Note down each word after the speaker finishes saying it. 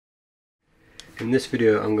In this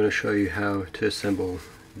video I'm going to show you how to assemble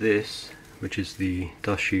this, which is the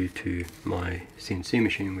dust shoe to my CNC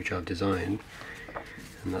machine which I've designed,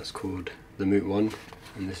 and that's called the Moot one,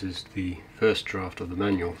 and this is the first draft of the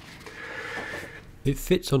manual. It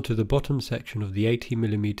fits onto the bottom section of the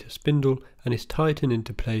 80mm spindle and is tightened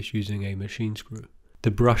into place using a machine screw. The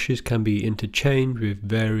brushes can be interchanged with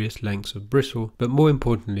various lengths of bristle, but more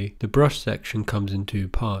importantly, the brush section comes in two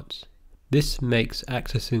parts. This makes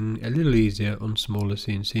accessing a little easier on smaller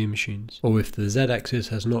CNC machines, or if the Z-axis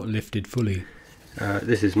has not lifted fully.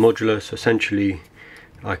 This is modular, so essentially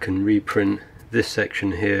I can reprint this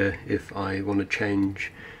section here if I want to change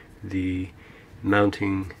the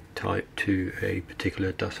mounting type to a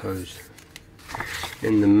particular dust hose.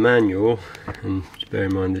 In the manual, and just bear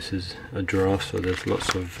in mind this is a draft, so there's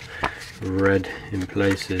lots of red in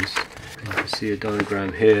places. You can see a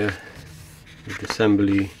diagram here with the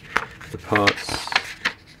assembly, the parts,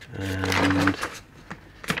 and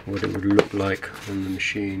what it would look like on the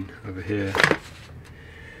machine over here.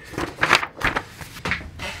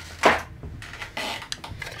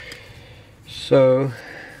 So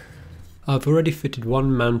I've already fitted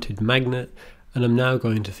one mounted magnet and I'm now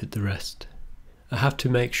going to fit the rest. I have to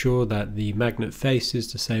make sure that the magnet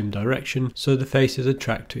faces the same direction so the faces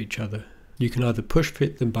attract to each other. You can either push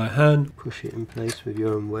fit them by hand, push it in place with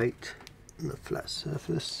your own weight on a flat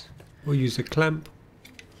surface, or use a clamp,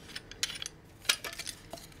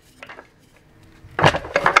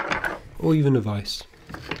 or even a vise.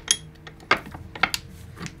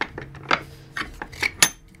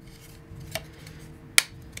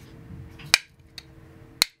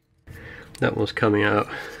 That one's coming out,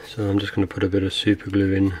 so I'm just going to put a bit of super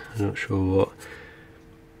glue in. I'm not sure what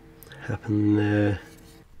happened there.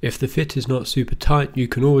 If the fit is not super tight, you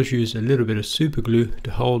can always use a little bit of super glue to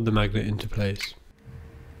hold the magnet into place.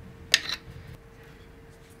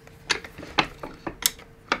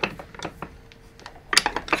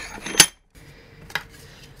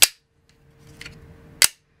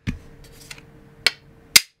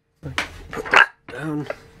 Put that down.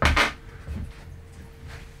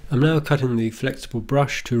 I'm now cutting the flexible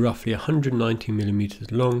brush to roughly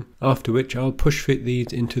 190mm long, after which I'll push fit these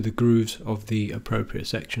into the grooves of the appropriate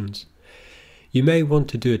sections. You may want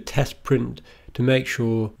to do a test print to make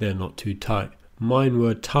sure they're not too tight. Mine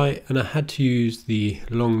were tight and I had to use the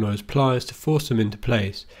long nose pliers to force them into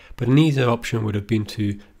place, but an easier option would have been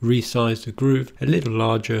to resize the groove a little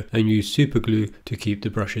larger and use super glue to keep the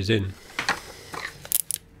brushes in.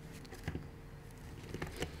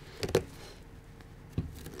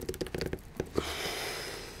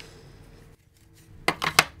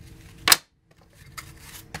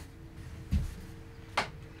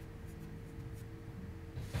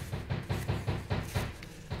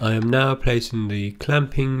 I am now placing the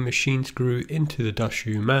clamping machine screw into the dust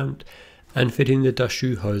shoe mount and fitting the dust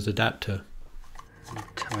shoe hose adapter.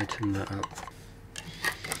 Tighten that up.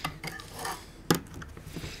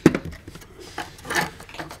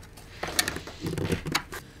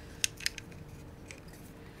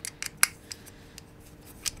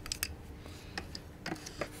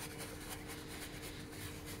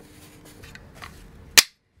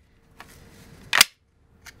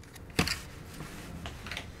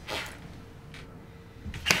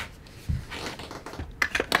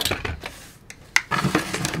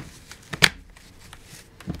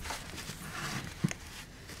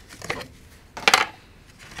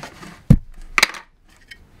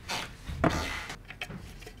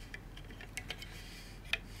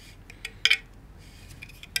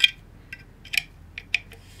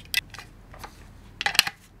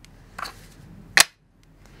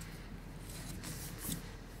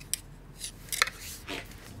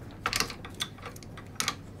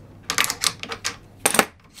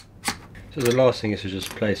 So the last thing is to just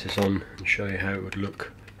place this on and show you how it would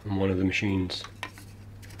look on one of the machines.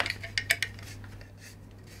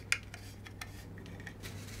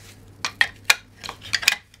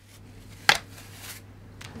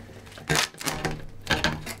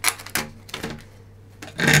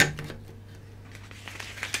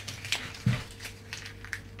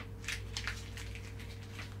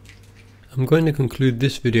 I'm going to conclude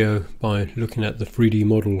this video by looking at the 3D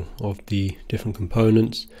model of the different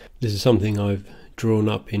components. This is something I've drawn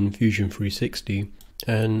up in Fusion 360,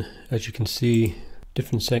 and as you can see,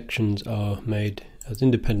 different sections are made as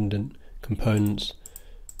independent components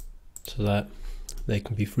so that they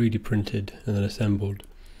can be 3D printed and then assembled.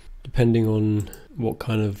 Depending on what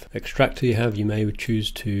kind of extractor you have, you may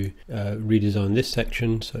choose to redesign this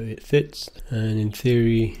section so it fits, and in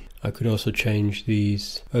theory I could also change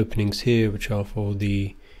these openings here, which are for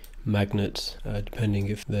the magnets, depending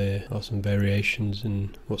if there are some variations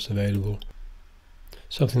in what's available.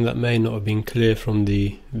 Something that may not have been clear from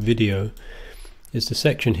the video is the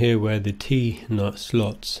section here where the T-nut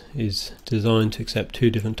slots is designed to accept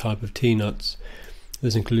two different types of T-nuts.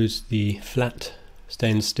 This includes the flat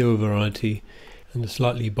stainless steel variety and the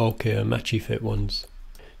slightly bulkier matchy fit ones.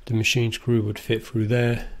 The machine screw would fit through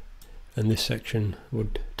there, and this section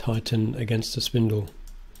would tighten against the spindle.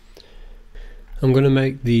 I'm going to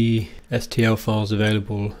make the STL files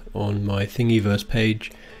available on my Thingiverse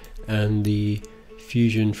page and the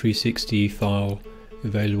Fusion 360 file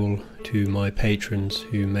available to my patrons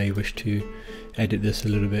who may wish to edit this a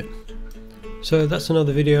little bit. So that's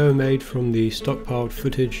another video made from the stockpiled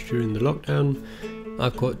footage during the lockdown.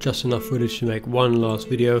 I've got just enough footage to make one last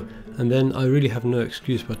video, and then I really have no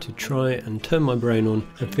excuse but to try and turn my brain on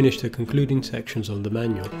and finish the concluding sections of the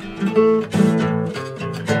manual.